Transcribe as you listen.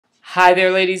Hi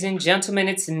there, ladies and gentlemen.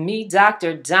 It's me,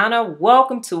 Dr. Donna.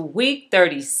 Welcome to week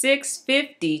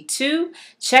 3652.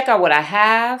 Check out what I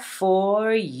have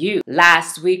for you.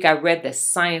 Last week, I read The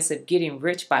Science of Getting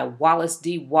Rich by Wallace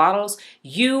D. Wattles.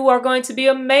 You are going to be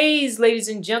amazed, ladies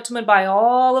and gentlemen, by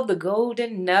all of the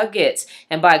golden nuggets.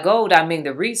 And by gold, I mean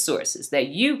the resources that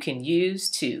you can use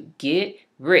to get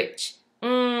rich.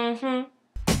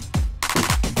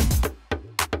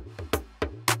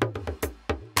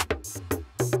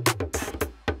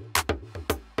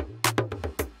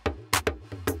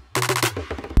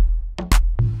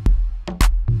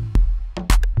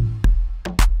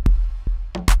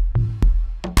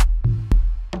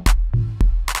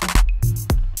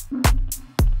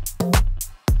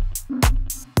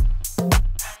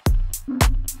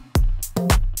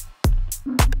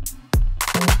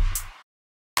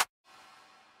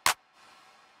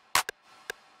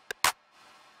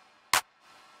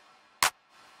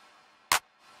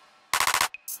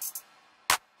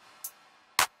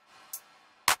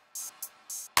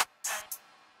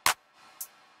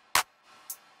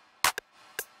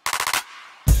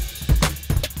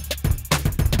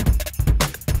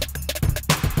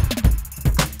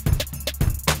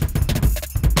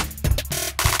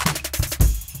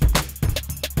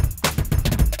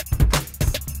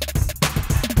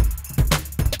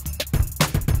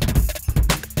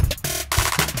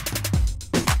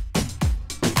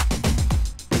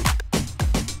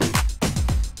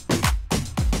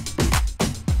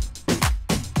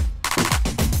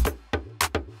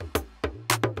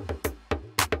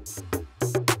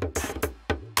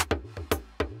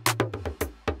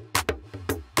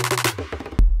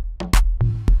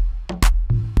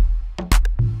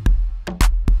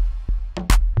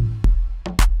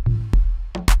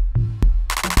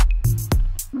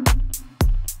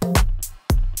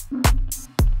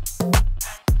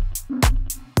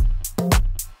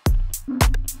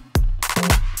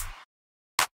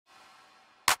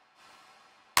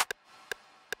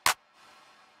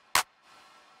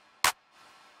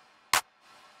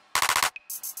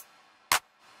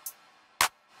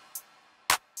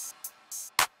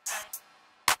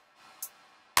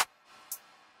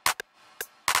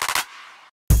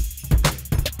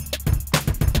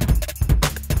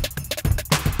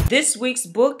 This week's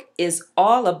book is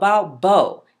all about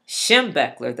Bo,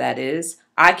 Schembechler, that is.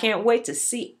 I can't wait to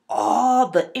see all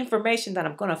the information that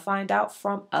I'm going to find out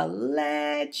from a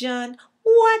legend.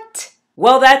 What?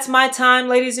 Well, that's my time,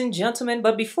 ladies and gentlemen.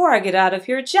 But before I get out of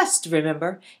here, just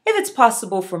remember, if it's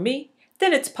possible for me,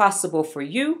 then it's possible for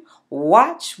you.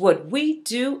 Watch what we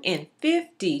do in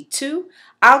 52.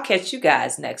 I'll catch you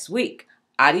guys next week.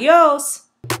 Adios.